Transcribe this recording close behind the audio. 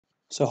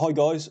So hi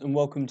guys, and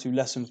welcome to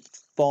lesson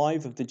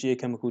 5 of the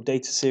Geochemical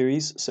data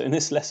series. So in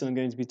this lesson I'm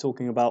going to be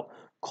talking about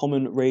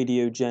common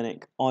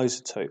radiogenic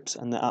isotopes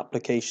and their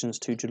applications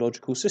to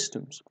geological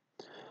systems.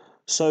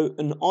 So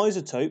an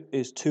isotope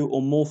is two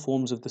or more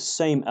forms of the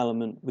same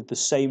element with the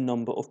same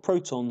number of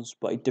protons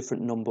but a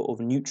different number of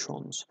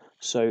neutrons.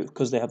 So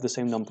because they have the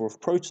same number of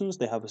protons,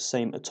 they have the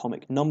same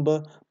atomic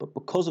number, but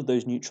because of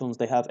those neutrons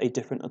they have a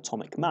different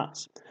atomic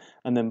mass.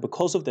 And then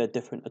because of their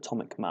different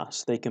atomic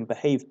mass, they can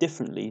behave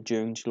differently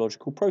during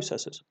geological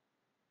processes.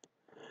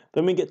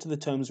 Then we get to the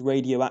terms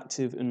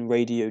radioactive and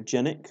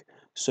radiogenic.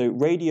 So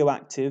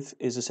radioactive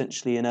is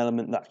essentially an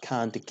element that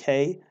can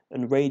decay,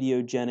 and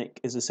radiogenic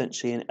is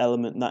essentially an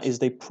element that is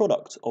the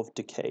product of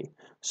decay.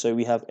 So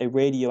we have a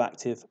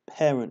radioactive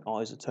parent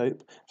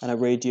isotope and a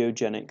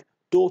radiogenic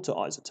daughter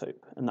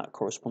isotope, and that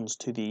corresponds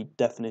to the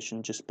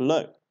definition just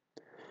below.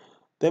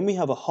 Then we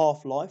have a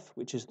half-life,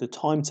 which is the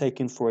time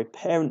taken for a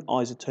parent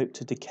isotope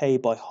to decay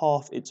by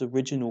half its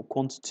original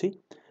quantity.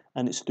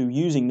 And it's through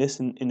using this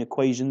in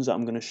equations that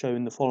I'm going to show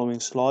in the following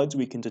slides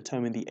we can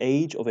determine the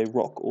age of a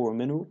rock or a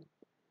mineral.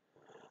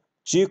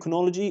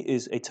 Geochronology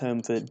is a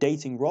term for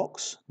dating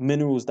rocks.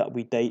 Minerals that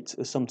we date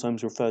are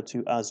sometimes referred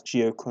to as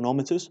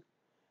geochronometers.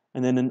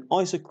 And then an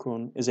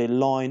isochron is a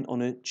line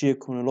on a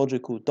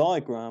geochronological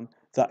diagram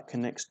that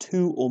connects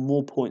two or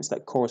more points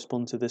that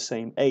correspond to the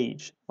same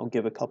age. I'll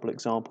give a couple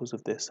examples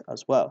of this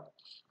as well.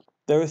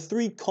 There are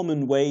three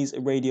common ways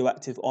a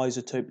radioactive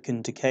isotope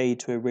can decay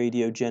to a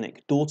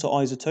radiogenic daughter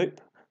isotope,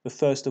 the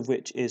first of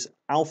which is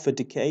alpha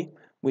decay,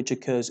 which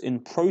occurs in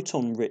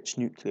proton-rich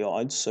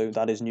nuclides, so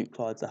that is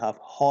nuclides that have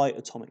high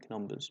atomic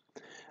numbers.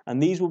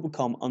 And these will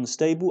become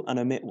unstable and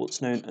emit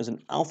what's known as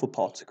an alpha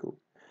particle.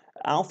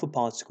 An alpha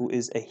particle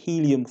is a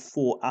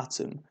helium-4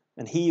 atom,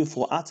 and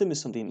helium-4 atom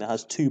is something that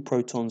has 2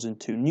 protons and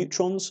 2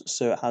 neutrons,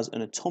 so it has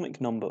an atomic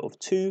number of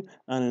 2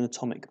 and an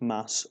atomic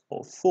mass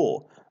of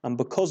 4. And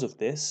because of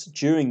this,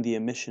 during the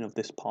emission of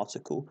this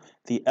particle,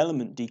 the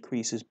element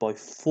decreases by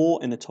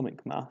 4 in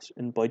atomic mass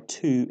and by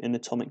 2 in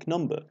atomic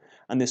number,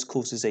 and this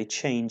causes a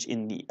change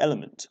in the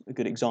element. A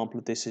good example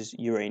of this is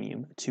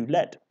uranium to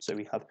lead, so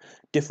we have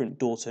different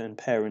daughter and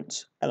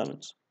parent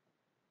elements.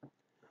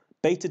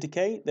 Beta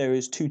decay, there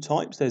is two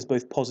types. There's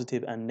both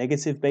positive and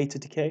negative beta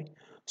decay.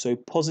 So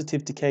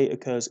positive decay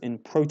occurs in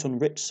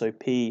proton-rich, so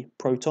P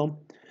proton,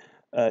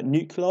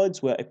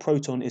 nuclides where a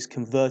proton is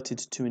converted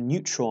to a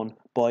neutron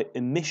by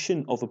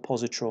emission of a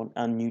positron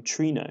and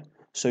neutrino.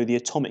 So the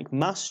atomic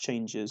mass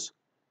changes.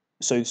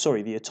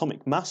 The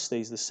atomic mass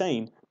stays the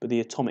same, but the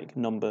atomic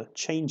number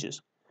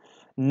changes.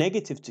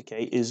 Negative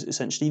decay is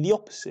essentially the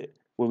opposite,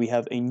 where we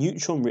have a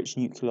neutron-rich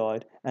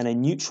nuclide and a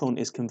neutron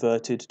is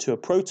converted to a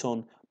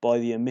proton by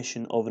the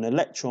emission of an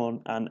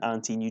electron and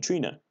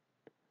antineutrino.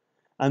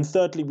 And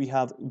thirdly, we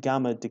have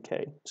gamma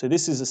decay. So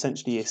this is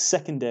essentially a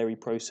secondary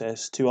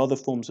process to other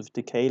forms of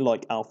decay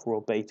like alpha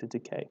or beta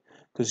decay,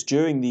 because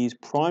during these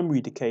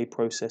primary decay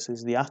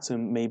processes, the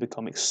atom may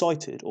become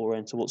excited or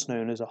enter what's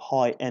known as a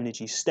high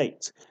energy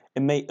state.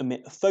 It may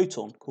emit a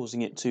photon,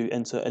 causing it to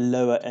enter a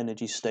lower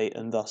energy state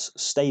and thus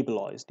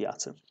stabilize the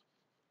atom.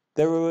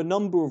 There are a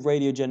number of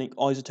radiogenic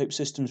isotope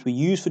systems we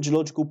use for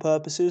geological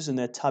purposes, and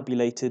they're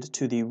tabulated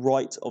to the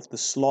right of the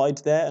slide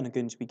there, and I'm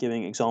going to be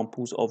giving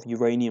examples of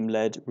uranium,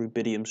 lead,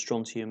 rubidium,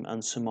 strontium,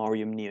 and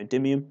samarium,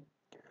 neodymium.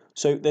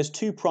 So there's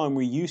two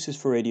primary uses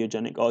for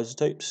radiogenic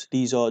isotopes.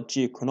 These are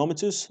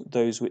geochronometers,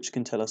 those which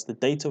can tell us the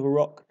date of a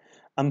rock,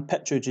 and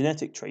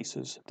petrogenetic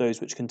tracers,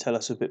 those which can tell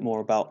us a bit more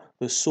about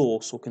the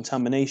source or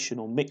contamination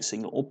or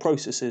mixing or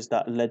processes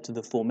that led to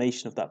the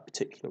formation of that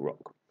particular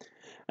rock.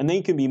 And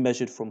they can be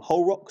measured from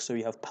whole rock, so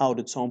we have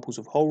powdered samples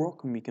of whole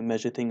rock, and we can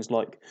measure things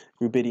like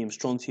rubidium,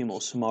 strontium, or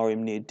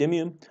samarium,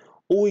 neodymium,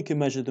 or we can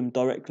measure them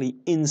directly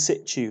in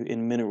situ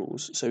in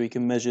minerals. So we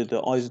can measure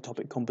the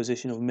isotopic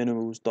composition of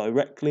minerals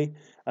directly,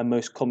 and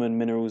most common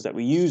minerals that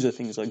we use are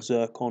things like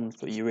zircon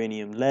for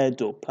uranium,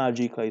 lead, or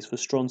plagioclase for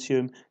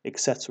strontium,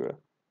 etc.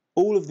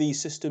 All of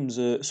these systems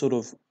are sort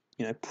of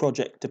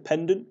project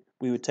dependent.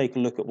 We would take a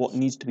look at what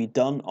needs to be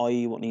done,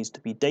 i.e. what needs to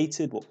be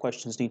dated, what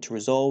questions need to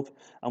resolve,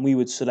 and we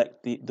would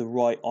select the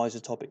right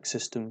isotopic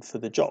system for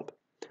the job.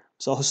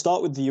 So I'll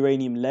start with the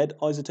uranium-lead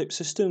isotope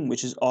system,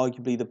 which is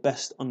arguably the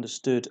best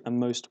understood and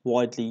most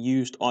widely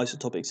used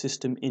isotopic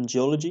system in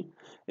geology.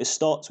 It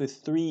starts with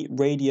 3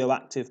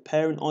 radioactive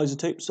parent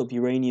isotopes of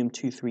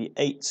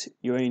uranium-238,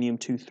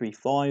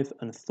 uranium-235,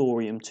 and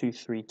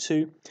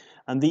thorium-232.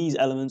 And these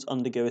elements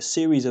undergo a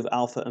series of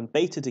alpha and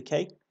beta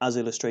decay, as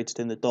illustrated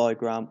in the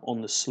diagram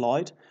on the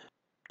slide,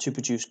 to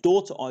produce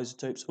daughter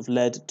isotopes of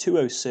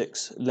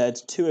lead-206,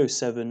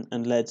 lead-207,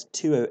 and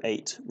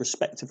lead-208,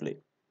 respectively.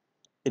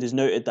 It is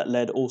noted that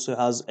lead also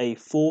has a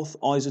 4th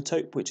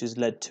isotope, which is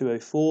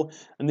lead-204,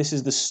 and this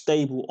is the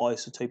stable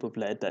isotope of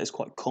lead that is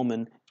quite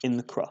common in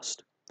the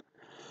crust.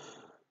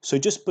 So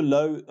just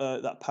below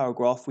that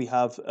paragraph, we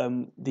have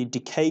the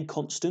decay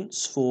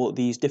constants for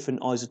these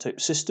different isotope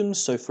systems.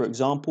 So for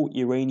example,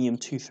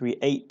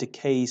 uranium-238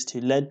 decays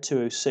to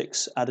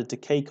lead-206 at a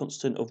decay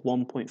constant of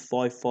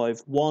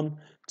 1.551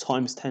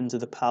 times 10 to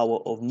the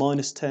power of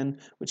 -10,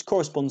 which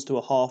corresponds to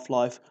a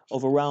half-life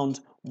of around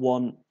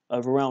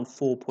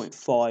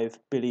 4.5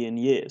 billion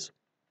years.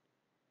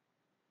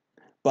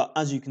 But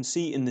as you can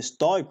see in this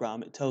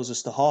diagram, it tells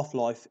us the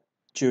half-life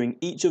during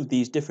each of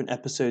these different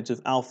episodes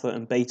of alpha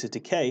and beta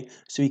decay.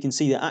 So you can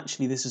see that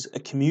actually this is a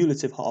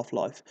cumulative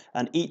half-life,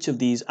 and each of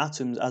these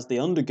atoms, as they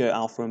undergo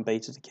alpha and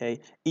beta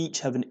decay,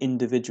 each have an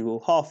individual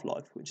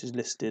half-life, which is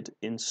listed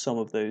in some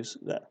of those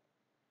there.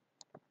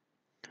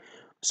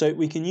 So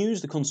we can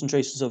use the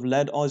concentrations of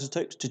lead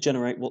isotopes to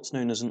generate what's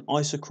known as an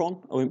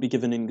isochron. I won't be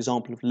giving an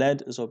example of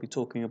lead, as I'll be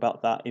talking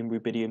about that in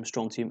rubidium,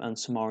 strontium and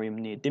samarium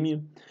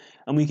neodymium.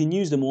 And we can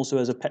use them also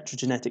as a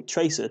petrogenetic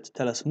tracer to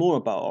tell us more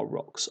about our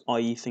rocks,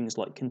 i.e. things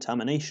like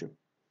contamination.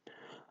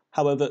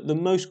 However, the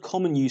most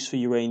common use for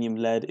uranium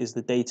lead is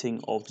the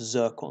dating of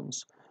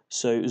zircons.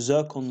 So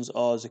zircons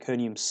are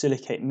zirconium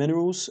silicate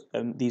minerals.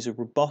 These are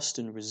robust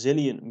and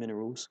resilient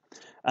minerals,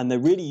 and they're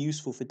really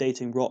useful for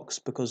dating rocks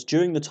because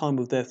during the time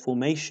of their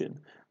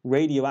formation,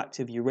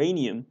 radioactive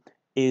uranium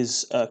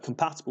is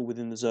compatible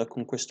within the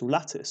zircon crystal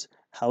lattice.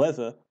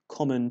 However,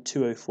 common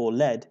 204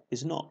 lead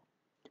is not.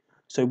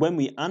 So when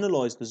we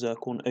analyse the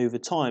zircon over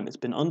time, it's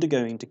been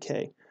undergoing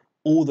decay.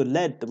 All the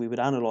lead that we would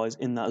analyse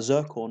in that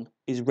zircon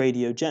is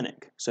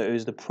radiogenic. So it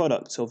is the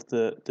product of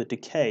the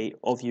decay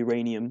of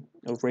uranium,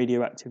 of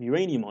radioactive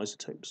uranium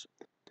isotopes.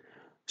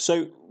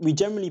 So we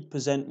generally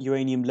present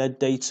uranium lead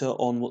data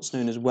on what's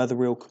known as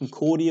Wetherill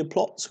Concordia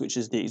plots, which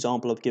is the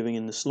example I'm giving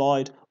in the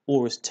slide,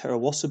 or as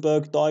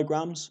Terra-Wasserberg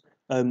diagrams.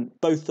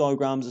 Both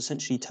diagrams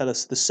essentially tell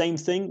us the same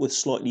thing with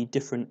slightly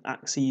different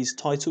axes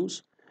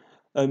titles.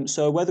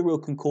 So a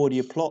Wetherill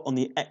Concordia plot on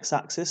the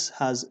x-axis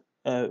has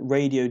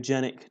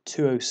radiogenic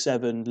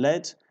 207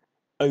 lead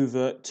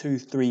over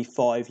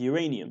 235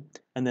 uranium,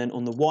 and then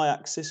on the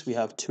y-axis we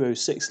have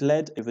 206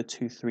 lead over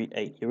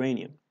 238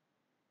 uranium.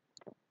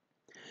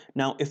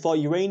 Now, if our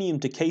uranium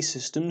decay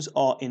systems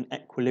are in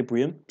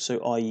equilibrium, so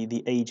i.e.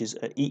 the ages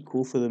are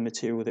equal for the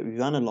material that we've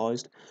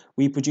analysed,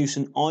 we produce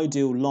an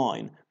ideal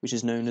line, which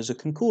is known as a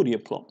Concordia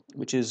plot,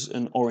 which is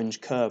an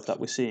orange curve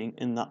that we're seeing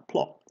in that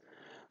plot.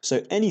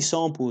 So any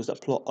samples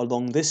that plot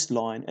along this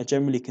line are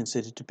generally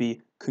considered to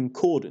be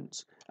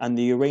concordant, and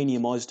the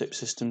uranium isotope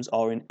systems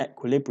are in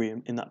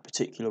equilibrium in that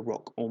particular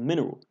rock or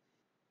mineral.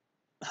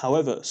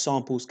 However,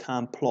 samples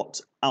can plot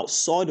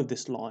outside of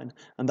this line,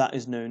 and that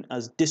is known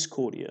as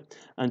discordia.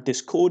 And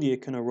discordia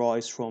can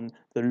arise from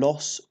the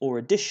loss or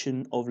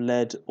addition of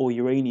lead or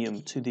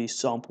uranium to the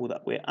sample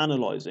that we're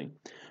analysing.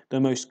 The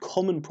most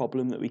common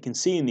problem that we can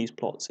see in these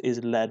plots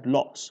is lead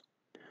loss.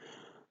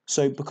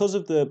 So because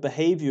of the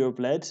behaviour of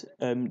lead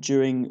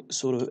during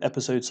sort of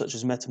episodes such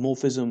as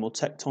metamorphism or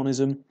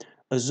tectonism,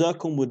 a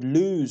zircon would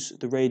lose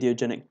the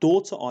radiogenic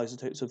daughter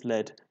isotopes of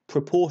lead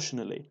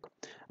proportionally.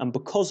 And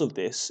because of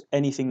this,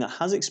 anything that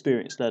has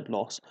experienced lead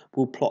loss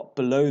will plot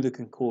below the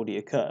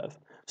Concordia curve.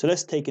 So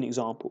let's take an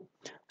example.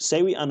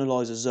 Say we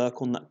analyse a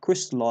zircon that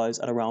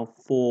crystallised at around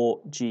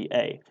 4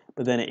 Ga,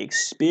 but then it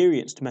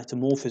experienced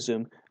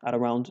metamorphism at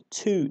around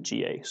 2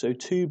 Ga, so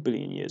 2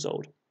 billion years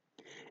old.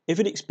 If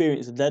it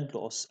experienced lead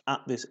loss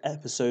at this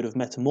episode of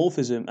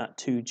metamorphism at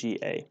 2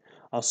 Ga,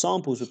 our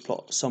samples would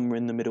plot somewhere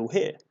in the middle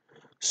here.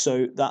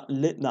 So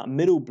that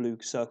middle blue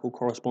circle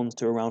corresponds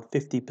to around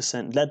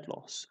 50% lead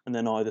loss, and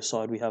then either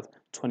side we have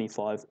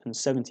 25 and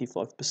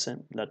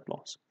 75% lead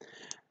loss.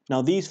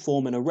 Now these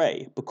form an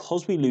array.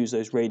 Because we lose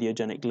those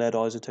radiogenic lead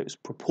isotopes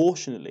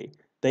proportionally,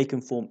 they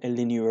can form a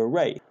linear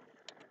array.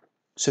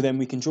 So then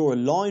we can draw a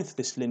line for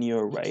this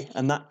linear array,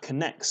 and that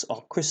connects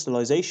our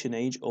crystallization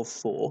age of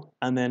 4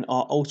 and then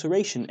our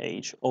alteration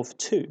age of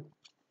 2.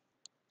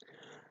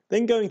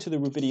 Then going to the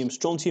rubidium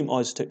strontium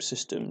isotope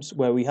systems,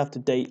 where we have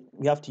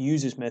to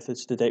use these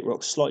methods to date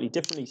rocks slightly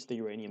differently to the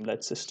uranium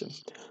lead system.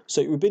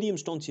 So rubidium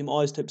strontium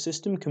isotope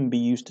system can be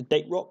used to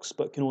date rocks,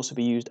 but can also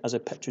be used as a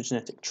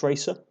petrogenetic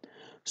tracer.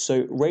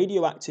 So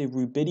radioactive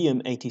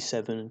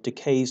rubidium-87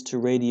 decays to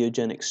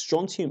radiogenic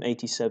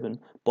strontium-87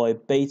 by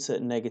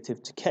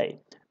beta-negative decay,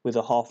 with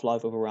a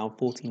half-life of around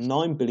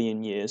 49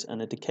 billion years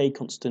and a decay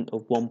constant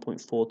of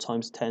 1.4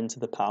 times 10 to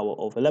the power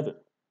of 11.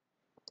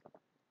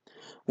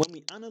 When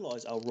we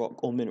analyse our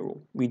rock or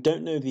mineral, we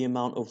don't know the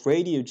amount of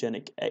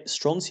radiogenic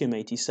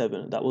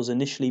strontium-87 that was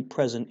initially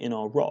present in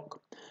our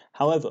rock.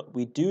 However,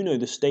 we do know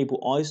the stable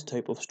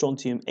isotope of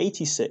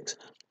strontium-86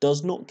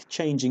 does not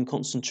change in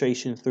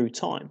concentration through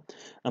time,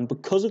 and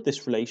because of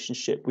this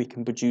relationship we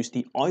can produce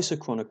the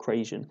Isochrone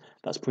Equation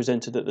that's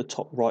presented at the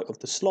top right of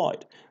the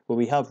slide, where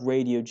we have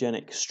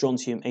radiogenic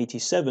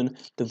strontium-87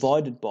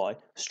 divided by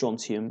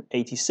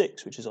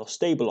strontium-86, which is our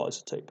stable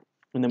isotope,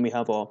 and then we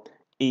have our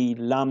E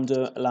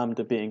lambda,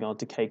 lambda being our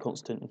decay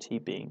constant and T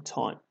being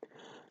time.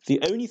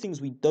 The only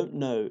things we don't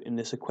know in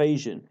this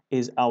equation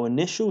is our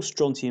initial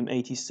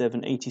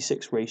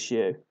strontium-87-86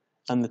 ratio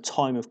and the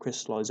time of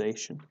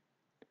crystallization.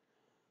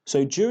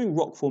 So during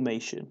rock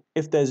formation,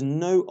 if there's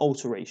no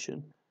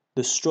alteration,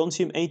 the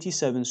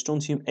strontium-87,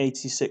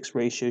 strontium-86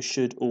 ratio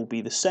should all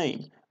be the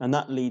same, and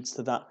that leads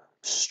to that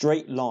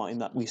straight line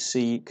that we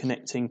see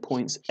connecting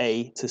points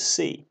A to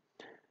C.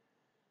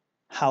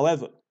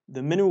 However,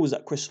 the minerals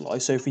that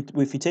crystallize, so if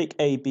we take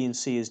A, B, and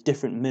C as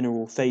different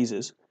mineral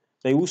phases,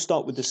 they all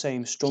start with the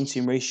same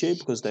strontium ratio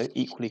because they're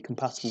equally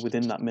compatible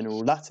within that mineral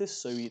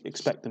lattice, so you'd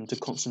expect them to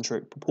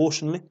concentrate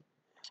proportionally.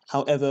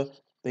 However,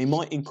 they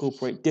might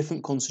incorporate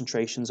different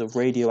concentrations of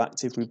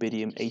radioactive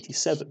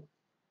rubidium-87.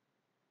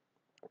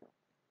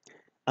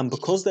 And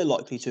because they're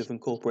likely to have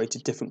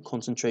incorporated different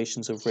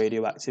concentrations of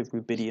radioactive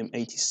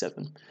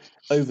rubidium-87,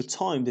 over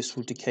time this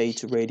will decay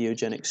to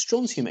radiogenic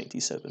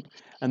strontium-87,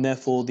 and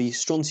therefore the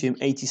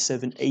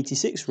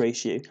strontium-87-86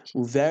 ratio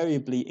will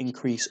variably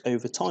increase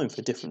over time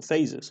for different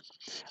phases,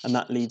 and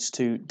that leads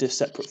to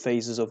separate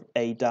phases of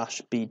A',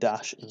 B',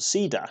 and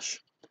C'.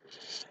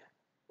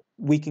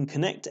 We can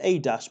connect A',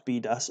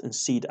 B' and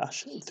C'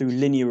 through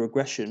linear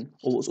regression,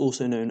 or what's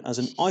also known as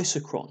an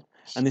isochron.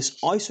 And this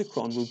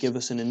isochron will give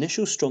us an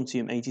initial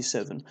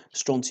strontium-87,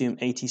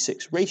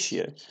 strontium-86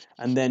 ratio,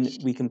 and then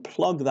we can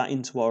plug that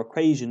into our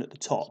equation at the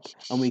top,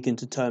 and we can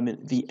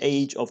determine the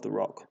age of the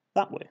rock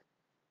that way.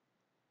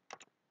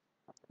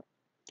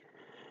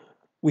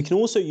 We can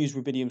also use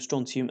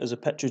rubidium-strontium as a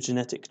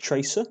petrogenetic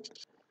tracer.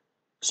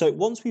 So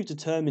once we've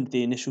determined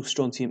the initial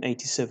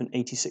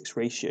strontium-87-86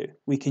 ratio,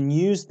 we can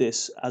use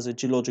this as a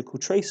geological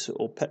tracer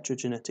or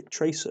petrogenetic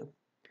tracer.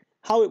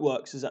 How it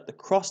works is that the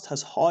crust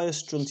has higher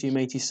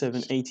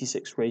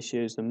strontium-87-86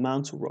 ratios than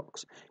mantle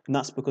rocks, and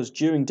that's because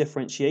during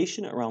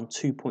differentiation around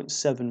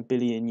 2.7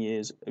 billion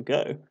years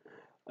ago,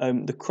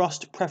 the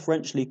crust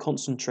preferentially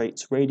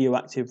concentrates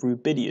radioactive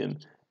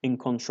rubidium in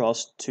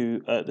contrast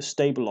to the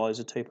stable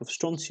isotope of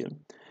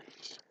strontium.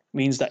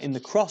 Means that in the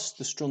crust,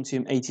 the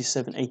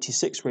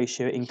strontium-87-86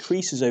 ratio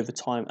increases over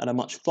time at a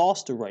much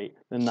faster rate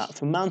than that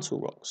for mantle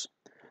rocks.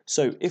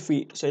 So let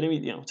me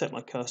take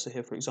my cursor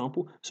here, for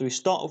example. So we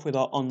start off with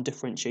our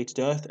undifferentiated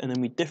Earth, and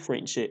then we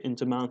differentiate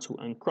into mantle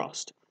and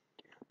crust.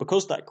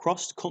 Because that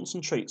crust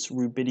concentrates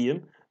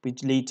rubidium, we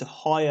lead to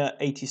higher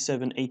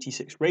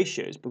 87-86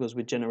 ratios because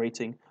we're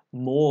generating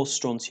more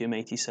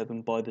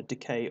strontium-87 by the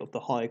decay of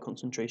the higher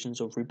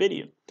concentrations of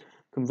rubidium.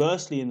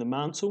 Conversely, in the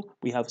mantle,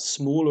 we have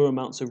smaller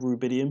amounts of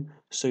rubidium,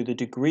 so the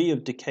degree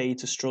of decay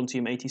to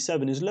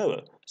strontium-87 is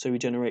lower, so we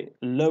generate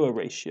lower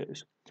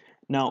ratios.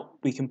 Now,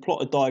 we can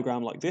plot a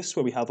diagram like this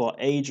where we have our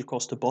age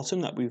across the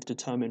bottom that we've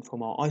determined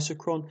from our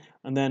isochron,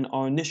 and then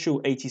our initial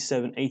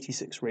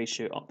 87-86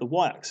 ratio up the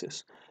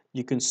y-axis.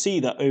 You can see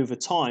that over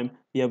time,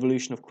 the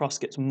evolution of crust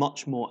gets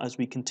much more as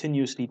we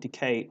continuously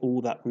decay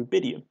all that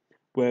rubidium,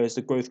 whereas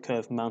the growth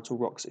curve for mantle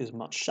rocks is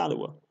much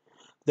shallower.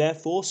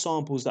 Therefore,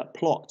 samples that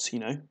plot,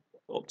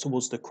 up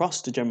towards the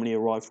crust are generally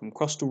arrived from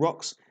crustal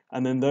rocks,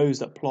 and then those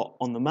that plot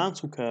on the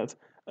mantle curve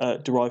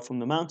derive from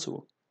the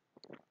mantle.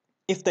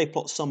 If they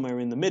plot somewhere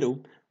in the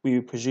middle, we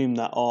would presume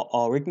that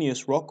our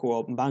igneous rock or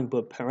our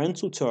magma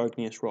parental to our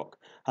igneous rock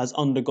has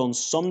undergone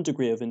some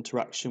degree of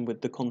interaction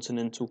with the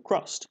continental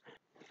crust.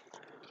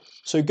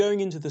 So going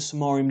into the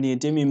Samarium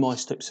Neodymium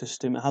isotope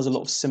system, it has a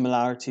lot of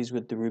similarities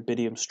with the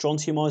Rubidium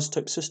Strontium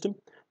isotope system.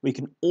 We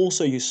can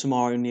also use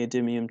Samarium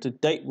Neodymium to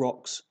date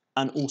rocks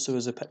and also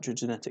as a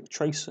petrogenetic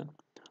tracer.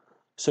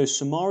 So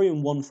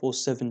Samarium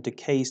 147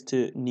 decays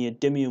to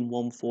Neodymium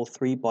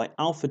 143 by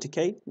alpha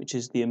decay, which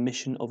is the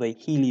emission of a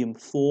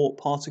helium-4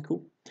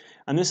 particle.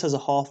 And this has a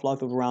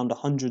half-life of around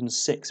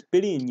 106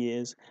 billion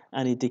years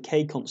and a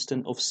decay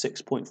constant of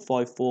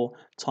 6.54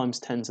 times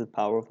 10 to the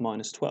power of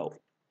minus 12.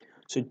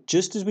 So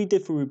just as we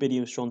did for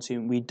rubidium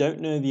strontium, we don't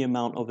know the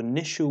amount of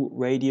initial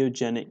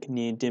radiogenic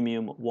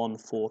neodymium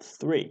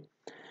 143.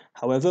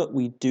 However,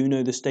 we do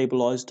know the stable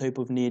isotope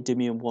of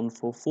neodymium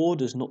 144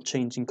 does not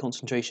change in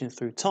concentration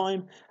through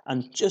time,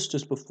 and just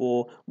as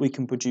before, we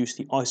can produce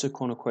the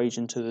Isochrone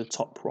equation to the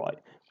top right,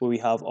 where we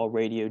have our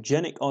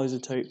radiogenic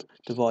isotope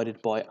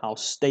divided by our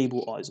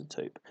stable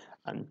isotope.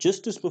 And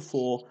just as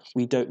before,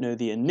 we don't know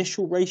the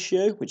initial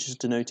ratio, which is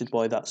denoted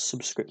by that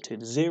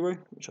subscripted 0,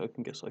 which I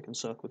can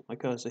circle with my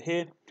cursor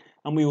here,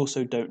 and we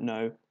also don't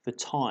know the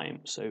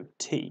time, so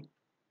t.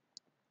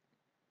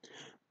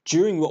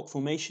 During rock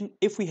formation,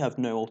 if we have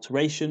no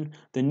alteration,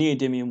 the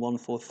neodymium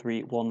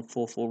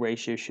 143-144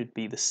 ratio should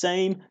be the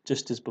same,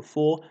 just as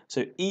before.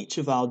 So each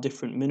of our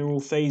different mineral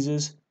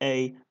phases,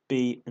 A,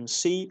 B, and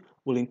C,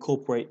 will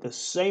incorporate the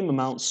same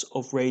amounts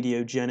of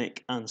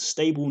radiogenic and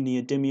stable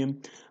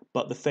neodymium,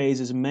 but the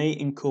phases may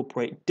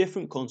incorporate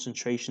different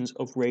concentrations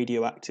of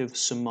radioactive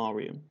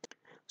samarium.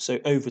 So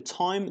over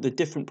time, the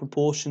different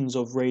proportions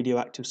of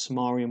radioactive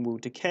samarium will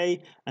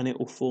decay, and it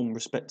will form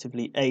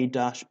respectively A',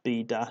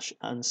 B',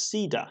 and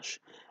C'.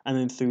 And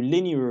then through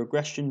linear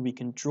regression, we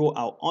can draw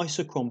out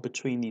isochrone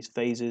between these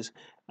phases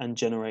and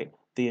generate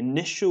the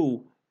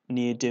initial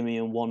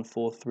neodymium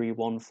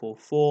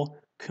 143-144,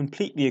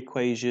 complete the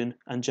equation,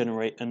 and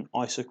generate an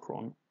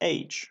isochrone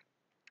age.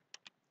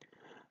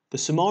 The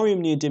samarium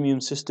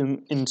neodymium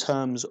system, in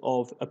terms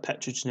of a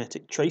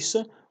petrogenetic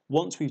tracer,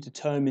 once we've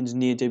determined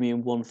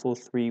neodymium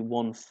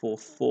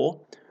 143-144,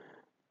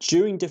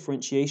 During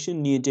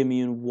differentiation,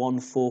 neodymium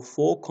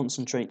 144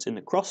 concentrates in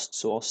the crust,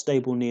 so our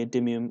stable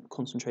neodymium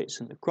concentrates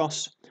in the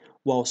crust,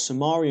 while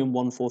samarium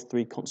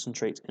 143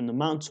 concentrates in the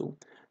mantle.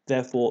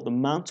 Therefore, the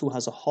mantle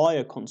has a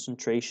higher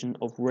concentration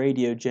of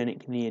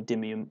radiogenic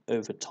neodymium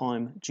over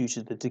time due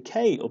to the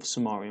decay of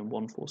samarium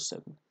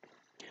 147.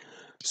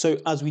 So,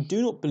 as we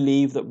do not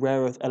believe that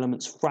rare earth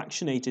elements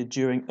fractionated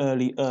during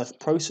early Earth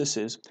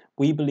processes,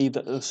 we believe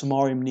that the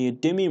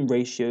samarium-neodymium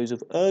ratios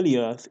of early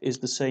Earth is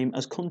the same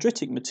as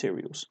chondritic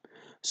materials.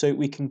 So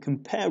we can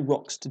compare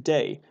rocks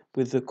today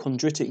with the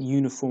chondritic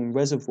uniform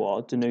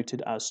reservoir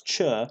denoted as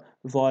Ch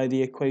via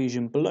the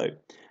equation below.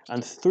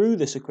 And through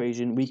this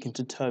equation, we can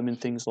determine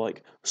things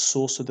like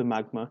source of the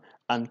magma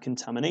and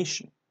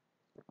contamination.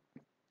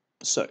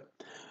 So,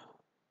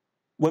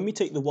 when we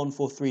take the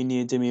 143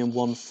 neodymium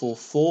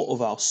 144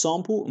 of our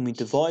sample and we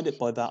divide it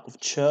by that of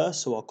Ch,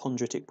 so our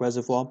chondritic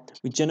reservoir,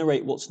 we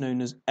generate what's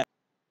known as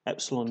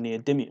epsilon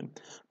neodymium.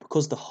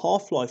 Because the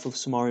half-life of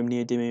samarium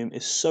neodymium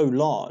is so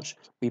large,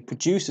 we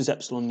produce this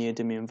epsilon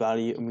neodymium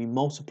value and we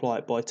multiply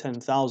it by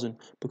 10,000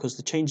 because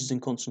the changes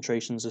in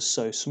concentrations are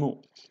so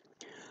small.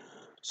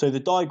 So the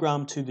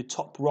diagram to the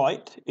top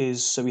right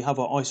is, so we have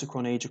our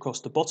isochron age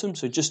across the bottom.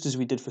 So just as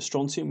we did for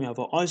strontium, we have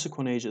our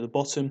isochron age at the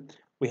bottom.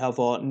 We have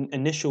our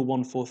initial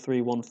 143,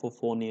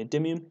 144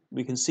 neodymium.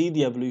 We can see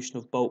the evolution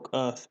of bulk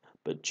earth,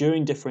 but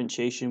during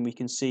differentiation, we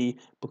can see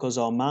because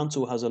our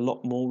mantle has a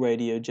lot more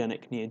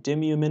radiogenic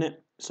neodymium in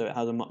it, so it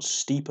has a much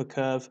steeper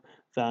curve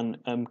than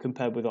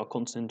compared with our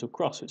continental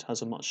crust, which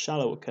has a much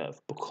shallower curve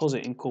because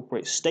it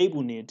incorporates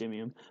stable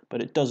neodymium,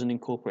 but it doesn't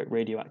incorporate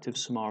radioactive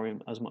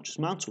samarium as much as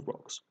mantle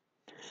rocks.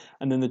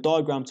 And then the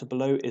diagram to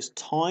below is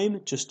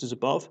time, just as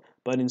above,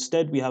 but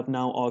instead we have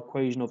now our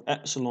equation of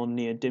epsilon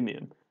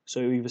neodymium.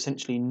 So we've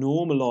essentially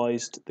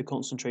normalized the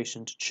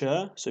concentration to Ch.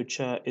 So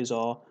Ch is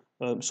our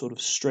sort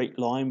of straight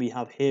line we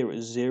have here at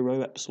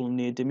 0 epsilon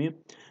neodymium.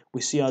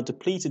 We see our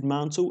depleted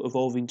mantle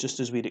evolving just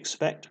as we'd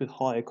expect with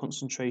higher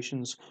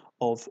concentrations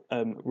of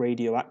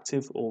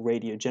radioactive or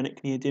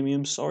radiogenic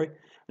neodymium,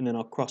 and then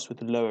our crust with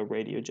the lower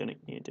radiogenic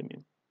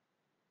neodymium.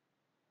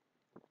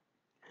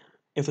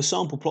 If a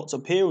sample plots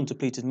up here on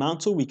depleted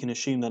mantle, we can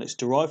assume that it's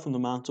derived from the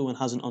mantle and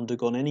hasn't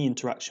undergone any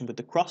interaction with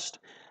the crust.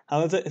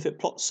 However, if it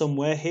plots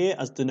somewhere here,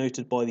 as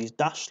denoted by these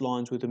dashed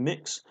lines with a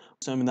mix,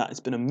 assuming that it's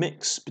been a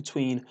mix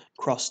between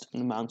crust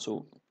and the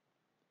mantle.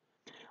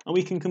 And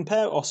we can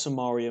compare our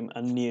samarium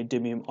and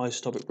neodymium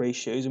isotopic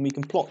ratios, and we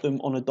can plot them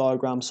on a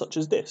diagram such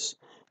as this,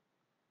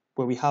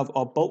 where we have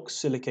our bulk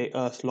silicate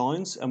earth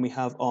lines, and we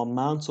have our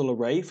mantle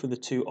array for the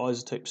two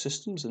isotope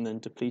systems, and then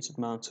depleted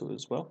mantle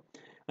as well.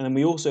 And then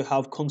we also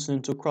have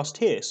continental crust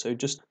here. So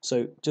just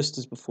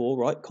as before,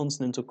 right?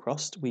 Continental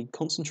crust, we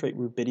concentrate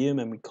rubidium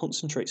and we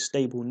concentrate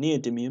stable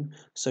neodymium.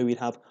 So we'd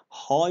have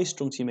high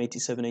strontium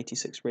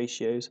 87-86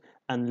 ratios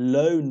and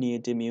low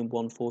neodymium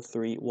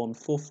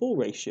 143-144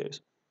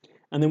 ratios.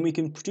 And then we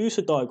can produce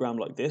a diagram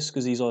like this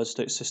because these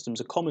isotope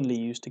systems are commonly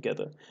used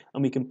together.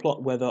 And we can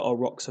plot whether our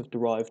rocks have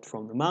derived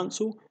from the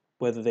mantle,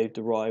 whether they've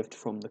derived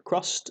from the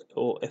crust,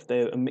 or if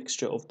they're a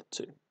mixture of the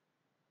two.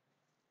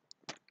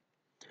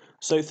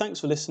 So thanks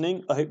for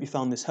listening. I hope you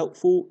found this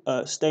helpful.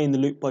 Stay in the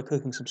loop by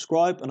clicking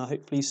subscribe, and I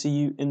hopefully see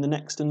you in the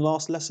next and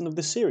last lesson of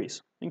this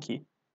series. Thank you.